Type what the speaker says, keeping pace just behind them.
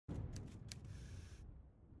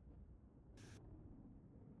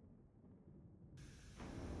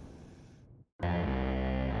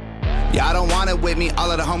I don't want it with me, all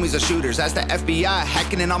of the homies are shooters. That's the FBI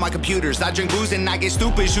hacking in all my computers. I drink booze and I get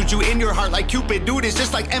stupid, shoot you in your heart like Cupid. Dude, it's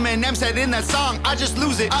just like Eminem said in that song, I just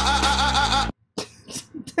lose it.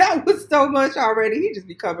 That was so much already. He just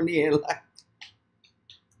be coming in like,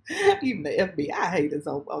 even the FBI haters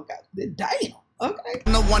on, oh God, damn. Okay.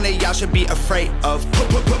 I'm the one that y'all should be afraid of.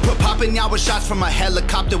 Popping y'all with shots from a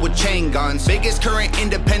helicopter with chain guns. Biggest current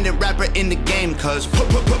independent rapper in the game, cause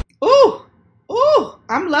ooh, ooh,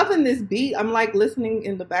 I'm loving this beat. I'm like listening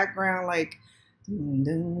in the background, like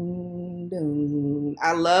dun, dun.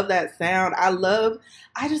 I love that sound. I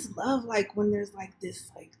just love like when there's like this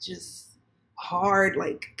like just hard,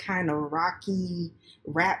 like kind of rocky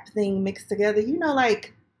rap thing mixed together. You know,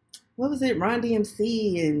 like what was it, Run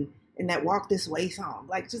DMC and that Walk This Way song?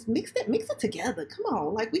 Like just mix it together. Come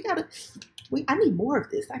on, like I need more of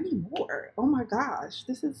this. I need more. Oh my gosh,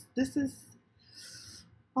 this is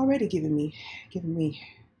already giving me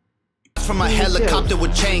from a helicopter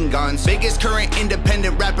with chain guns. Biggest current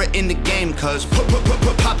independent rapper in the game, cause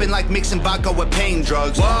popping like mixing vodka with pain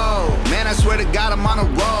drugs. Whoa, man, I swear to God I'm on a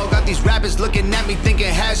roll. Got these rappers looking at me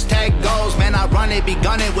thinking hashtag goals. Man, I run it,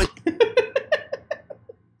 begun it with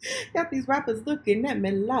got these rappers looking at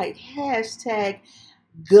me like hashtag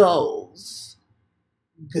goals.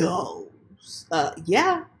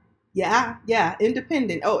 Yeah,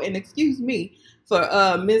 independent. Oh, and excuse me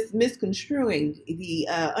for misconstruing the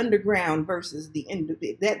underground versus the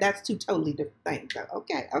independent. That's two totally different things. So,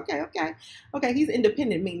 okay. He's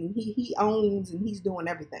independent, meaning he owns and he's doing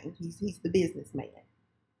everything. He's the businessman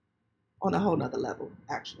on a whole nother level,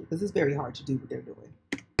 actually, because it's very hard to do what they're doing.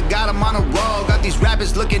 Got them on a roll, got these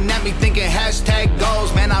rappers looking at me thinking hashtag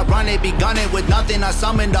goals. Man, I run it, begun it with nothing. I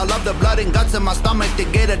summoned all of the blood and guts in my stomach to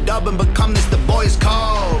get a dub and become this the boys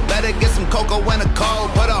code. Better get some cocoa and a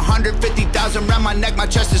cold. Put 150,000 around my neck, my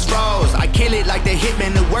chest is froze. I kill it like the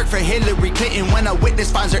hitman who worked for Hillary Clinton. When a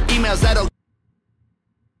witness finds her emails, that'll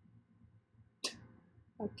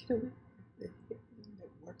I kill it. It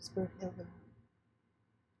works for Hillary.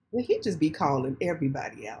 Well, he just be calling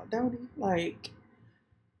everybody out, don't he? Like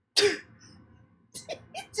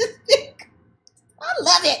I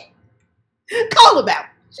love it. Call him out.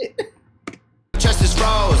 Shit. Chest is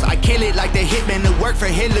froze. I kill it like the hitman who worked for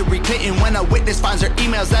Hillary Clinton. When a witness finds her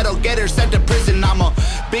emails, that'll get her sent to prison. I'm a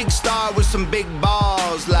big star with some big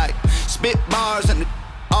balls, like spit bars and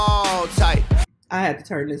all tight. I had to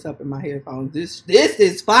turn this up in my headphones. This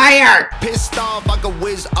is fire. Pissed off, I could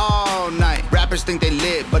whiz all night. Rappers think they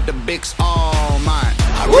lit, but the big's all mine.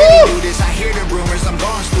 I really do this. I hear the rumors. I'm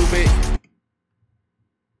going stupid.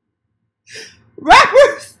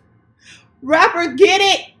 Rappers get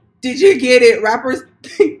it. Did you get it? Rappers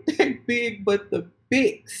think they big, but the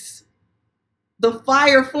bigs, the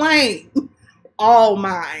fire flame, all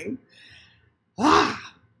mine.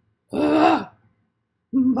 Bars.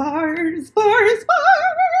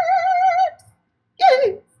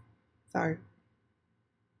 Yeah. Sorry.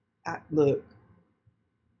 Look,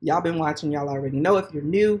 y'all been watching. Y'all already know. If you're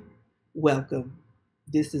new, welcome.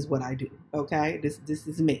 This is what I do. Okay, this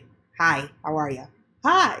is me. Hi, how are ya?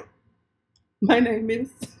 Hi, my name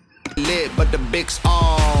is lit, but the big's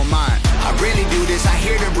all mine. I really do this. I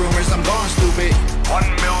hear the rumors. I'm going stupid. 1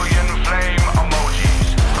 million flame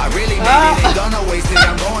emojis. I really ain't gonna waste it.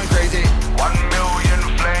 I'm going crazy. 1 million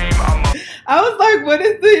flame emojis. I was like, what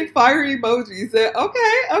is the fire emoji? Said,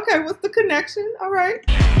 okay, what's the connection? All right.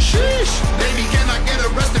 Sheesh, baby, can I get a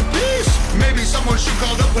rest in peace? Maybe someone should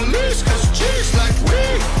call the police, cause jeez, like we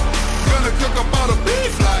gonna cook up all the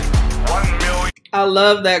beef like 1 million. I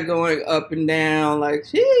love that going up and down, like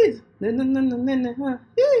jeez. I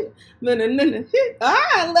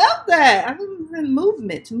love that. I love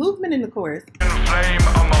movement in the chorus. Flame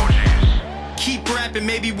emojis. Keep rapping,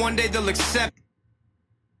 maybe one day they'll accept.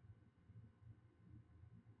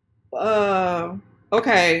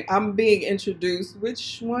 Okay, I'm being introduced.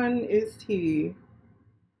 Which one is he?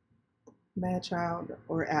 Madchild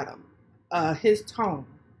or Adam? His tone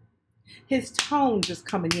just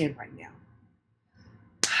coming in right now.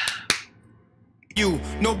 You,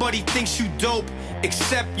 nobody thinks you dope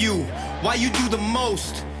except you. Why you do the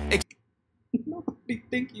most? Nobody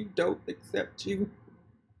think you dope except you.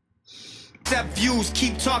 Except views,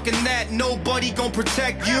 keep talking that nobody gon'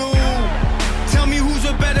 protect you. Tell me who's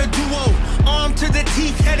a better duo. Armed to the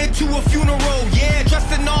teeth, headed to a funeral. Yeah,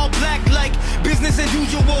 dressed in all black like business as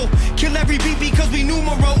usual. Kill every beat because we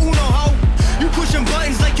numero uno, ho. You pushing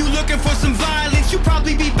buttons like you looking for some violence. You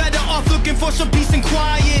probably be better off looking for some peace and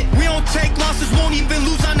quiet. We don't take losses, won't even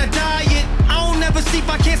lose on a diet. I don't never sleep,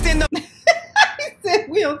 I can't stand up. He said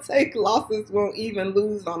we don't take losses, won't even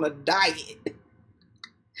lose on a diet.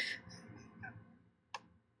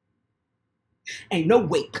 Ain't no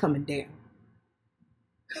weight coming down.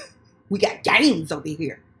 We got gains over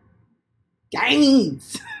here.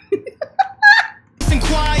 Gains.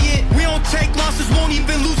 Quiet, we don't take losses, won't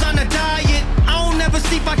even lose on a diet. I don't never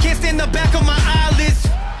sleep, I can't stand the back of my eyelids.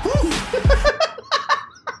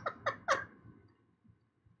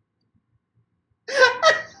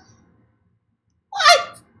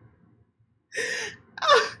 What?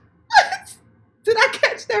 Did I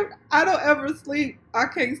catch that? I don't ever sleep. I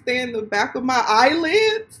can't stand the back of my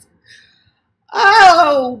eyelids.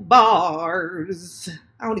 Oh, bars.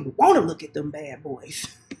 I don't even want to look at them bad boys.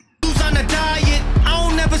 On a diet, I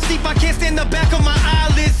don't never sleep, I can't stand the back of my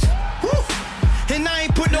eyelids. And I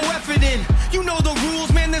ain't put no effort in. You know the rules,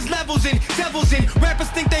 man, there's levels in, devils in. Rappers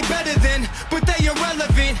think they better than, but they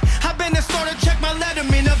irrelevant. I've been a starter, check my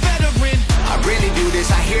letterman, a veteran. I really do this,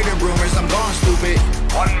 I hear the rumors, I'm going stupid.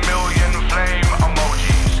 1 million flame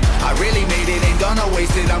emojis. I really made it, ain't gonna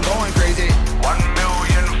waste it, I'm going crazy. 1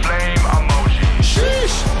 million flame emojis.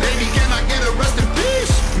 Sheesh, baby, can I get a rest in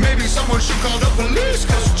peace? Maybe someone should call the police,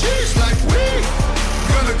 cause jeez, like we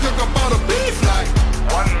gonna cook up all the beef like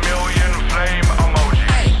 1 million flame emojis.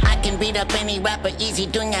 Hey, I can beat up any rapper easy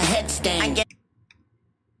doing a headstand.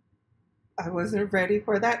 I wasn't ready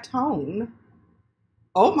for that tone.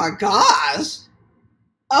 Oh my gosh.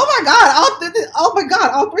 Oh my god,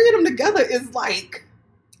 all three of them together is like,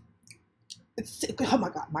 oh my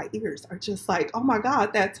god, my ears are just like, oh my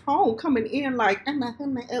god, that tone coming in like,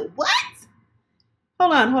 what?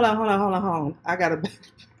 Hold on. I gotta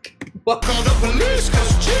call the police,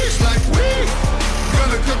 cause jeez, like we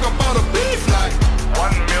gonna cook up all the beef like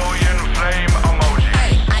 1 million flame emojis.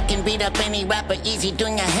 Hey, I can beat up any rapper easy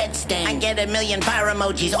doing a headstand. I get 1 million fire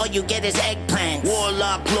emojis, all you get is eggplants.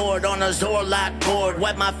 Warlock lord on a Zorlot board.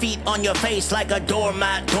 Wet my feet on your face like a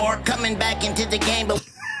doormat. Door coming back into the game, but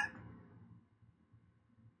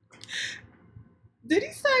did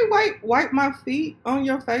he say wipe my feet on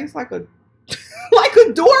your face like a like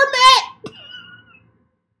a doormat?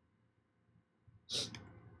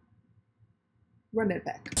 Run that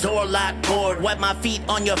back. Zorlot board, wet my feet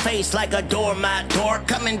on your face like a doormat. Door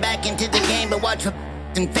coming back into the game, but watch for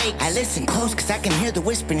and fake. I listen close cause I can hear the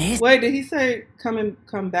whispering hiss. Wait, did he say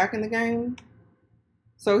come back in the game?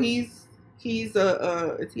 So he's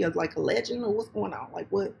is he like a legend or what's going on? Like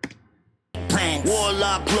what? Plants.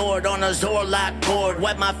 Warlock lord on a Zorlot board.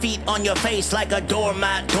 Wet my feet on your face like a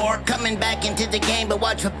doormat. Door coming back into the game, but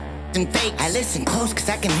watch for and fake. I listen close cause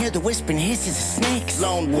I can hear the whispering hisses of snakes.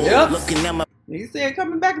 Lone wolf looking at my. He said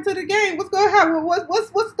coming back into the game. What's going to happen?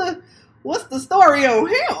 What's the story on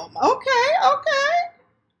him? Okay.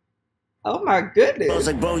 Oh my goodness. I was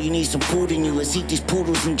like, bro, you need some food in you. Let's eat these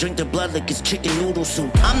poodles and drink the blood like it's chicken noodle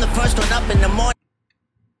soup. I'm the first one up in the morning.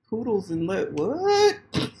 Poodles and what?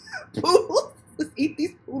 Poodles? Let's eat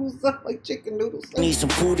these poodles up like chicken noodle soup. Need some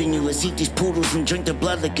food in you. Let's eat these poodles and drink the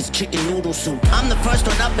blood like it's chicken noodle soup. I'm the first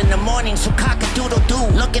one up in the morning, so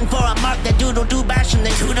cock-a-doodle-doo. Looking for a mark that doodle-doo bash from the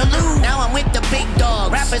toodaloo. Now I'm with the big dogs.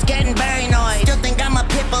 Rappers getting paranoid. Still think I'm a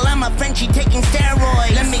pitbull, I'm a Frenchie taking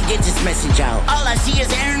steroids. Let me get this message out. All I see is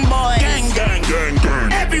errand boys. Gang, gang, gang, gang.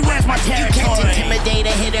 Everywhere's my territory. You can't intimidate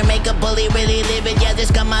a hitter, make a bully really live it. Yeah, this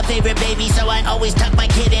got my favorite baby, so I always tuck my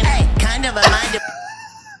kid in. Hey, kind of a mind of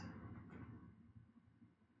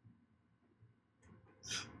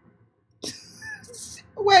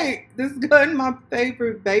Wait, this gun my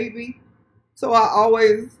favorite baby, so I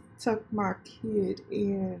always tuck my kid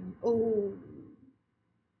in. Oh,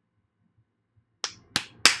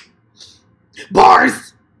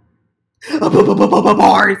 bars,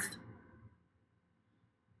 bars.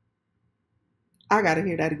 I gotta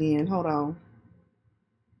hear that again. Hold on.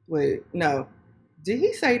 Wait, no. Did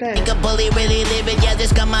he say that? Make a bully really live it. Yeah,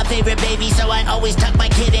 this got my favorite baby, so I always tuck my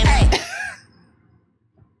kid in. Hey.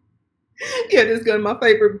 Yeah, this gun my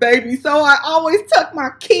favorite baby, so I always tuck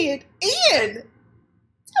my kid in.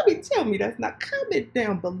 Tell me that's not. Comment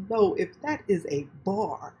down below if that is a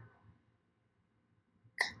bar.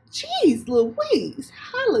 Jeez Louise,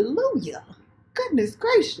 hallelujah. Goodness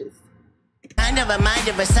gracious. Kind of a mind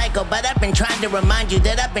of a psycho, but I've been trying to remind you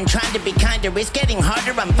that I've been trying to be kinder. It's getting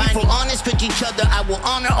harder, I'm finding honest with each other. I will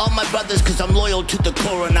honor all my brothers, cause I'm loyal to the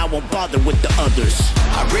core and I won't bother with the others.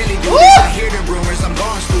 I really do this, I hear the rumors, I'm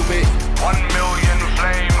going stupid. 1 million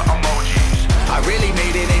flame emojis. I really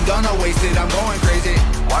made it, ain't gonna waste it, I'm going crazy.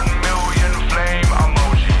 1 million flame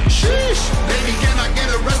emojis. Sheesh, baby, can I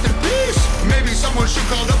get a rest in peace? Maybe someone should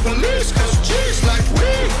call the police, cause jeez, like we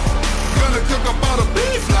gonna cook up all the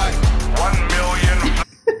beef like 1 million.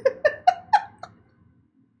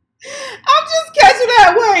 I'm just catching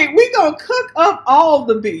that. Wait, we gonna cook up all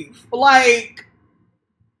the beef. Like,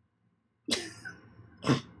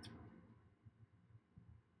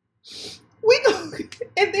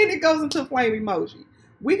 goes into flame emoji.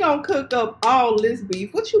 We gonna cook up all this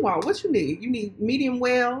beef. What you want? What you need? You need medium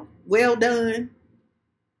well, well done,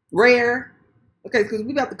 rare. Okay, because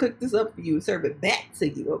we about to cook this up for you and serve it back to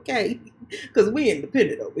you, okay? Because we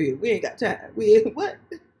independent over here. We ain't got time. We ain't, what?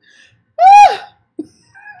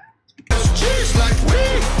 Cheese like we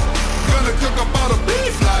gonna cook up all the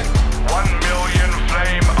beef like 1 million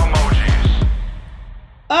flame emojis.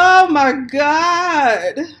 Oh my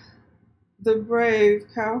God. The brave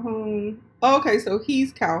Calhoun. Okay, so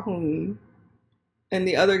he's Calhoun. And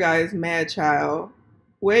the other guy is Madchild.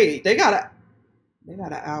 Wait, they got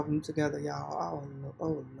an album together, y'all.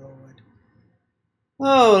 Oh Lord.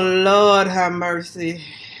 Oh Lord, have mercy.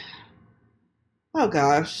 Oh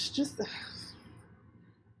gosh,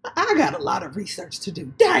 I got a lot of research to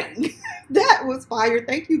do. Dang, that was fire.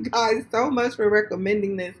 Thank you guys so much for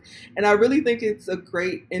recommending this. And I really think it's a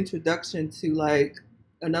great introduction to like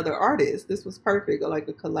another artist. This was perfect, like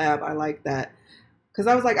a collab. I like that. Because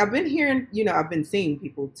I was like, I've been hearing, I've been seeing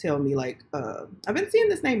people tell me like, I've been seeing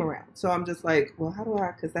this name around. So I'm just like, well, how do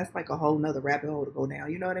I, because that's like a whole nother rabbit hole to go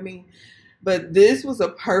down. You know what I mean? But this was a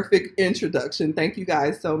perfect introduction. Thank you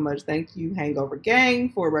guys so much. Thank you, Hangover Gang,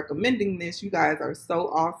 for recommending this. You guys are so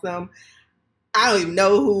awesome. I don't even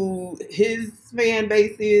know who his fan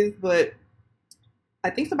base is, but I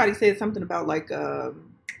think somebody said something about like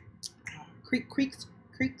Creek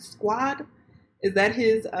Squad. Is that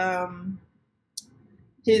his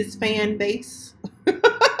fan base?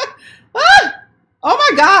 Oh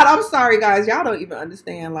my God, I'm sorry guys. Y'all don't even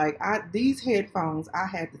understand. Like these headphones, I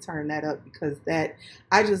had to turn that up because I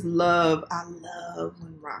love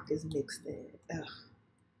when rock is mixed in. Ugh.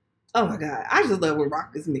 Oh my God, I just love when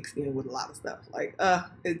rock is mixed in with a lot of stuff. Like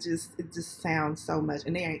it just sounds so much,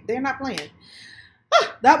 and they're not playing.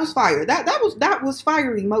 That was fire. That was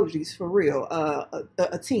fire emojis for real.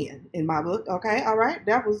 A 10 in my book. Okay, all right.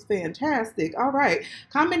 That was fantastic. All right.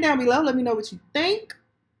 Comment down below. Let me know what you think.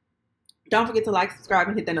 Don't forget to like, subscribe,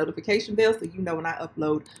 and hit that notification bell so you know when I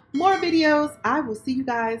upload more videos. I will see you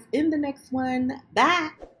guys in the next one.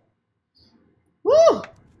 Bye. Woo!